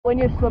When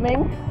you're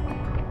swimming,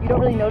 you don't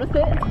really notice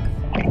it,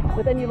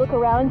 but then you look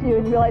around you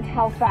and you realize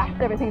how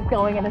fast everything's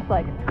going, and it's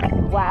like,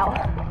 wow.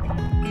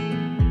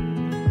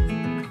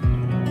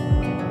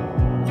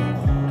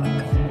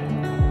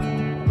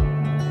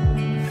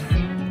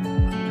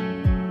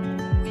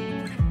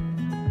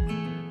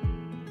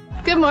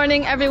 Good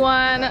morning,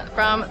 everyone,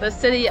 from the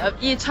city of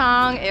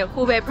Yichang in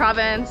Hubei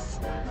province.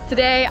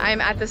 Today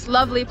I'm at this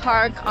lovely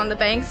park on the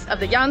banks of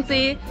the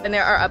Yangtze, and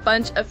there are a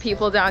bunch of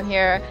people down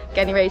here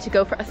getting ready to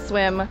go for a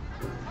swim.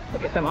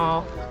 Look at them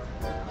all.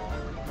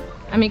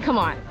 I mean, come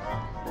on.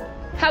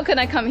 How can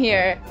I come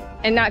here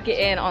and not get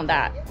in on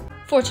that?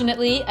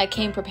 Fortunately, I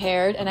came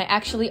prepared, and I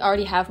actually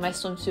already have my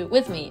swimsuit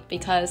with me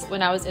because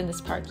when I was in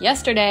this park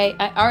yesterday,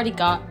 I already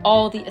got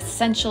all the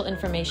essential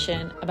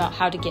information about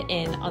how to get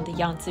in on the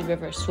Yangtze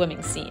River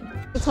swimming scene.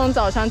 从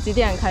早上几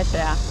点开始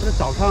呀？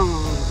早上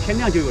天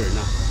亮就有人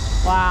了。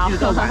哇！一直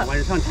到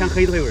晚上天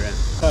黑都有人。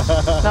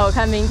那我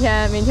看明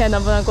天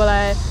能不能过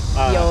来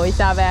游一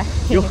下呗？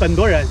有很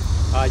多人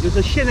啊，就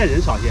是现在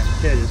人少些，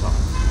现在人少，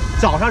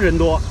早上人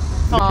多。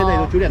现在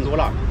都9点多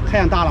了，太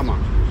阳大了嘛。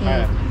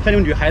哎，像你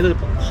们女孩子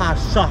怕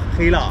晒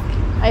黑了。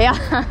哎呀。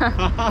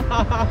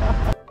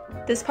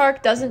This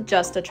park doesn't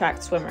just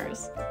attract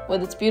swimmers.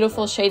 With its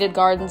beautiful shaded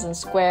gardens and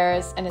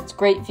squares and its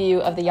great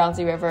view of the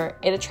Yangtze River,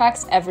 it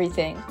attracts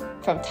everything,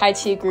 from Tai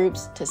Chi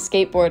groups to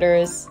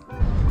skateboarders.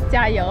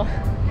 加油!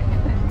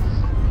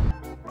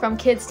 From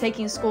kids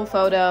taking school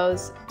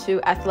photos to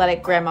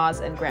athletic grandmas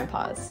and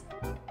grandpas.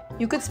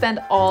 You could spend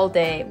all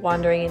day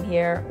wandering in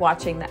here,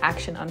 watching the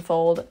action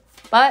unfold.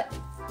 But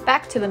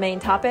back to the main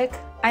topic,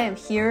 I am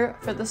here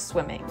for the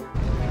swimming.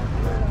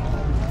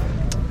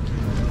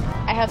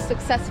 I have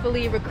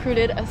successfully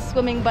recruited a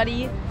swimming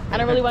buddy. I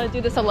don't really want to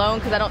do this alone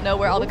because I don't know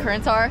where all the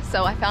currents are,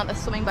 so I found a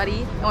swimming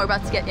buddy and we're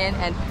about to get in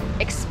and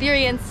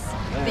experience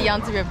the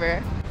Yangtze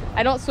River.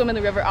 I don't swim in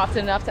the river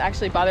often enough to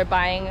actually bother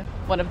buying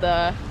one of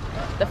the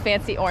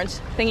fancy orange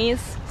thingies,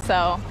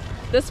 so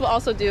this will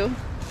also do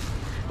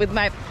with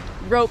my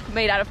rope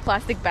made out of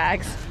plastic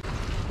bags.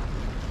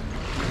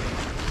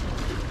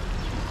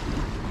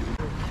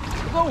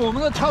 这个我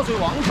们的跳水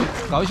王子，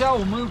搞一下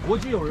我们国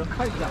际友人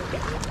看一下。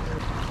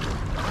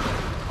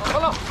好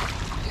了，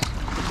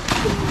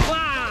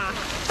哇！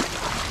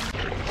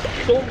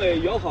中美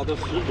友好的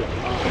使者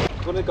啊，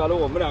可能搞得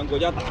我们两个国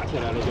家打起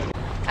来了就。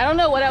 I don't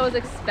know what I was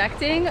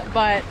expecting,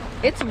 but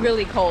it's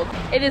really cold.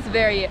 It is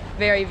very,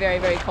 very, very,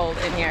 very cold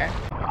in here.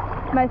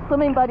 My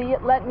swimming buddy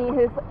lent me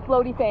his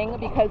floaty thing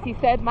because he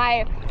said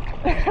my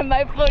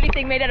floaty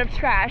thing made out of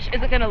trash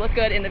isn't gonna look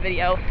good in the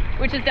video,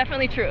 which is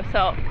definitely true.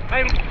 So,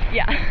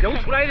 yeah. 游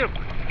出来一点。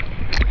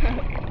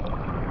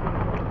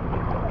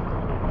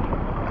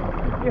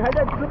你还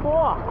在直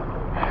播？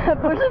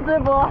不是直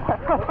播，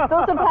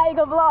都是拍一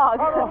个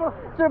vlog。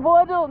直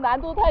播就难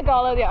度太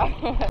高了点儿。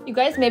You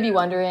guys may be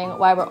wondering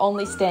why we're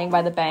only staying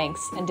by the banks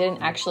and didn't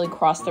actually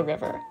cross the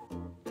river.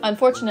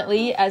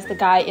 Unfortunately, as the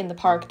guy in the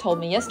park told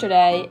me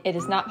yesterday, it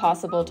is not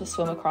possible to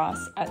swim across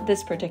at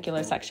this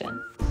particular section.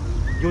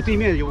 由对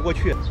面游过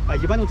去啊，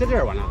一般都在这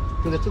儿玩了，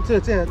就在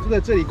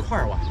这一块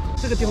儿玩。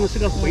这个地方是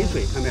个回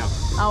水，看到没有？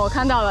啊，我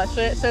看到了，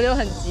水流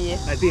很急。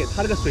哎，对，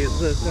它这个水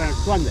是这样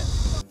转的。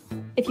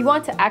 If you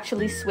want to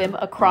actually swim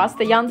across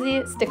the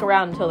Yangtze, stick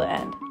around until the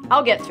end.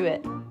 I'll get to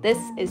it. This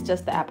is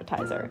just the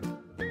appetizer.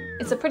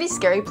 It's a pretty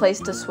scary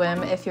place to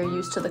swim if you're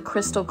used to the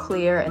crystal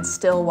clear and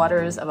still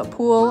waters of a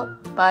pool,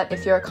 but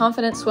if you're a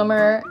confident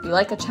swimmer, you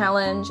like a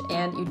challenge,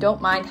 and you don't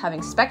mind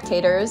having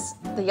spectators,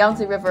 the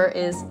Yangtze River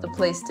is the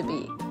place to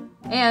be.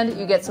 And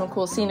you get some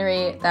cool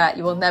scenery that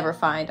you will never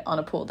find on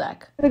a pool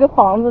deck. 这个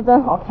房子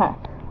真好看。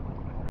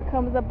Here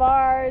comes a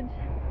barge.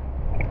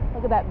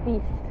 Look at that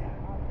beast.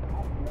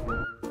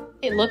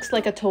 It looks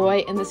like a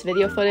toy in this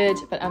video footage,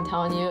 but I'm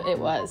telling you, it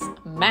was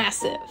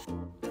massive.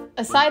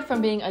 Aside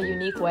from being a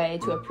unique way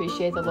to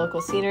appreciate the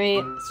local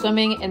scenery,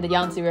 swimming in the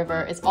Yangtze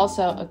River is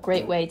also a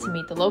great way to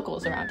meet the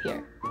locals around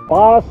here.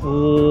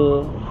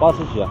 84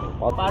几啊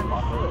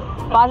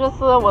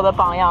？84，我的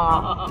榜样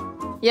啊。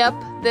Yep,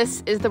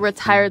 this is the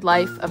retired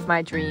life of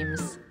my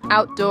dreams.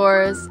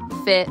 Outdoors,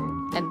 fit,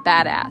 and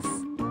badass.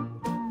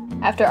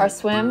 After our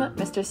swim,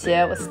 Mr.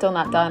 Xie was still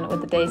not done with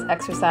the day's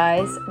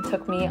exercise and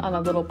took me on a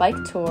little bike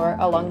tour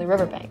along the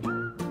riverbank.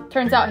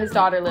 Turns out his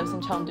daughter lives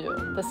in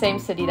Chengdu, the same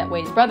city that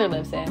Wei's brother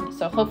lives in,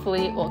 so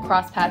hopefully we'll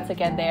cross paths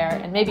again there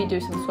and maybe do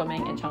some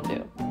swimming in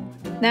Chengdu.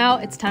 Now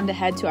it's time to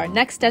head to our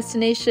next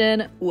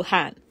destination,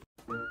 Wuhan.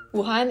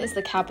 Wuhan is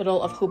the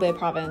capital of Hubei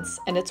province,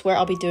 and it's where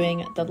I'll be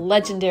doing the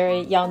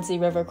legendary Yangtze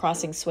River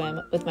crossing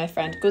swim with my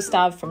friend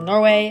Gustav from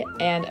Norway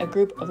and a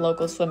group of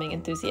local swimming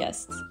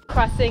enthusiasts.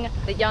 Crossing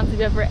the Yangtze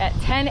River at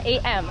 10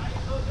 a.m.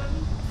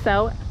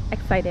 So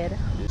excited.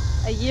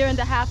 A year and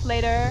a half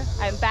later,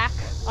 I'm back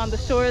on the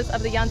shores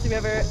of the Yangtze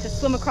River to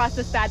swim across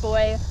this bad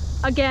boy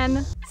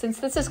again. Since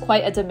this is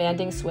quite a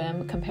demanding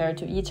swim compared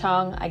to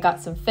Yichang, I got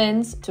some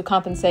fins to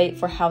compensate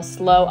for how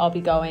slow I'll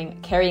be going,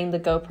 carrying the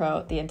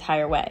GoPro the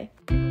entire way.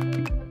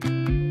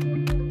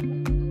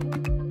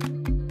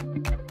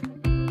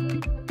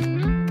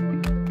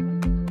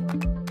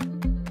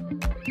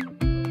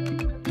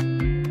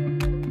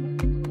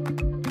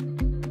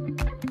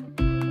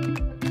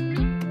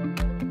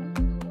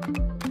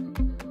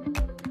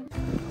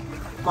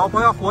 宝宝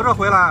要活着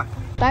回来。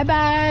拜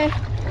拜。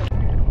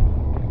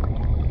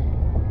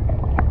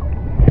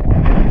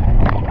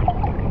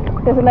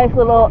There's a nice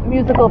little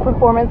musical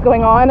performance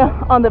going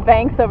on the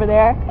banks over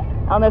there.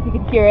 I don't know if you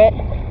can hear it.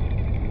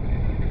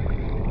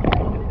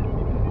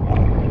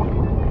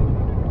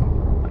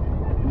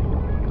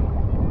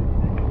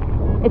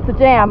 It's a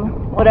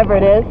jam, whatever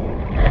it is.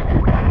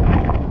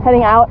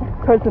 Heading out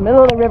towards the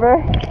middle of the river.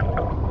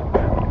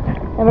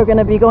 And we're going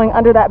to be going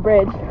under that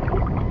bridge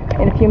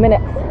in a few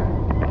minutes.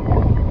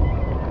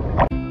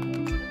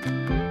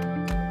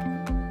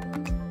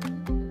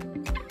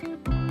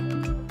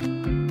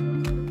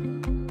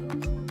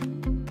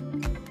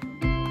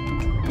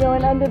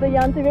 Going under the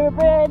Yangtze River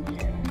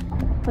Bridge.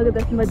 Look at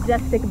this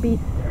majestic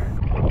beast.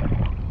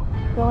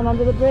 Going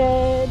under the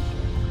bridge.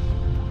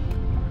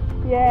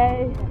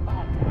 Yay.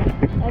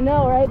 I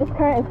know, right? This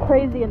current is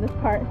crazy in this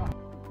part.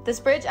 This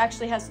bridge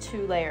actually has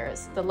 2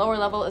 layers. The lower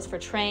level is for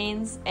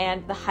trains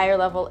and the higher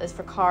level is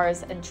for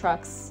cars and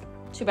trucks.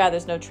 Too bad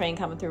there's no train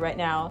coming through right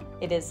now.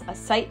 It is a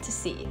sight to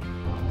see.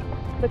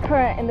 The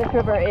current in this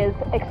river is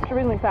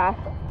extremely fast,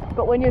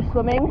 but when you're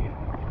swimming,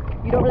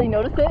 you don't really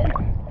notice it.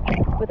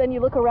 But then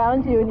you look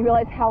around you and you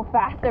realize how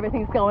fast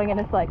everything's going, and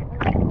it's like,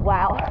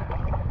 wow,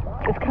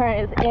 this current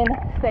is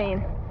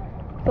insane.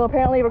 So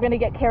apparently we're going to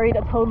get carried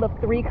a total of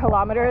 3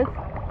 kilometers,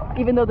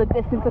 even though the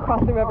distance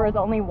across the river is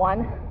only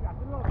 1.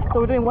 So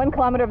we're doing 1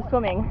 kilometer of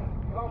swimming,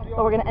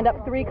 but we're going to end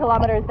up 3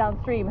 kilometers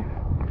downstream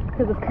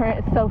because this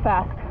current is so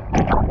fast.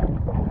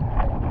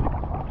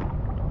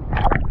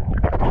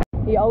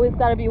 You always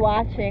got to be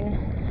watching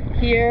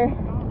here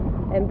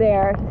and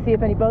there to see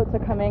if any boats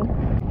are coming.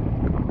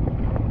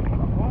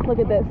 Look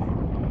at this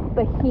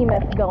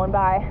behemoth going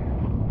by.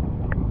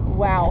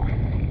 Wow.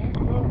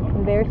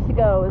 And there she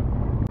goes.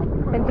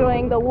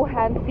 Enjoying the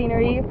Wuhan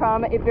scenery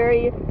from a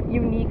very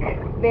unique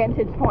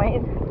vantage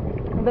point.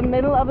 In the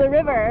middle of the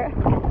river.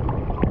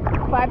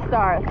 5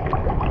 stars.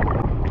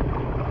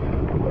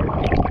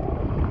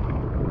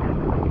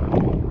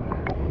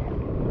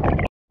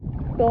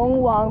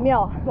 东王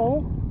庙。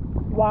龙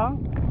王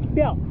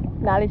庙，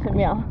哪里是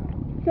庙？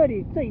这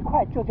里这一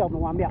块就叫龙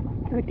王庙，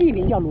这个地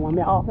名叫龙王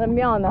庙。哦，那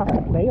庙呢？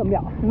没有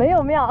庙，没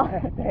有庙。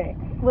对，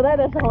古代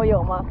的时候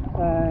有吗？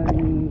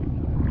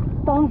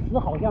当时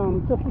好像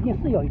这附近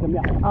是有一个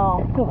庙，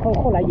哦，就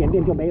后来演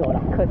变就没有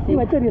了，可惜。因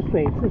为这里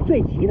水是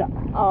最急的，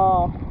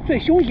哦，最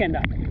凶险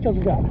的就是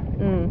这。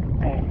嗯，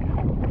哎，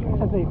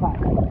在这一块。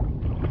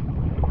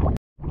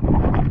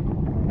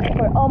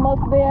We're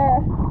almost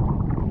there.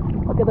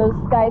 Look at those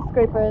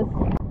skyscrapers.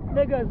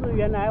 那个是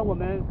原来我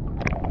们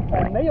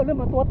没有那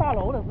么多大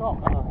楼的时候，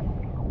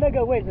那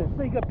个位置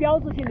是一个标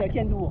志性的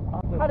建筑物，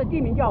它的地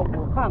名叫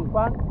武汉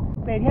关。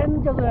每天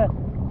就是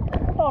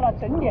到了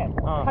整点，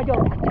它就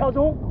敲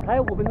钟，还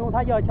有5分钟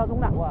它就要敲钟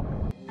了。哇！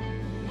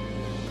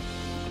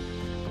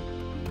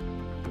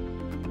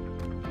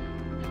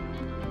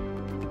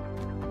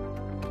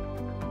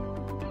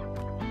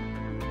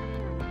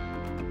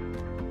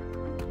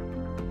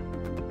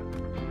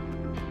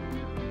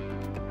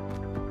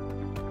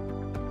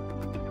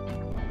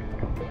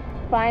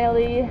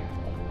 Finally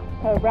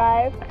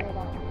arrived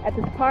at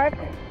this park.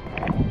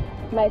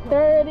 My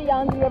 3rd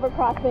Yangtze River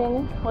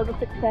crossing was a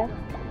success.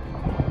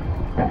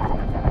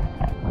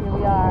 Here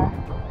we are.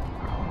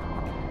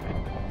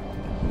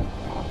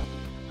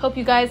 Hope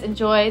you guys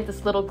enjoyed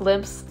this little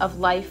glimpse of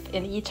life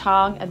in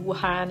Yichang and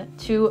Wuhan,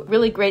 2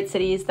 really great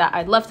cities that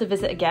I'd love to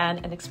visit again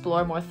and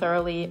explore more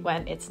thoroughly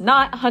when it's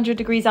not 100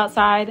 degrees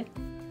outside.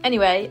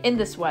 Anyway, in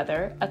this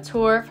weather, a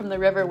tour from the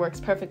river works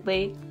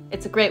perfectly.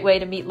 It's a great way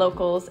to meet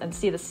locals and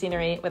see the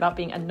scenery without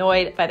being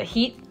annoyed by the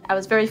heat. I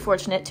was very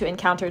fortunate to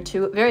encounter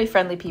 2 very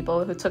friendly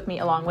people who took me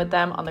along with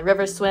them on the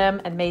river swim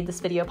and made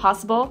this video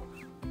possible.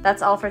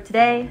 That's all for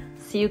today.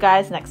 See you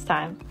guys next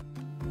time.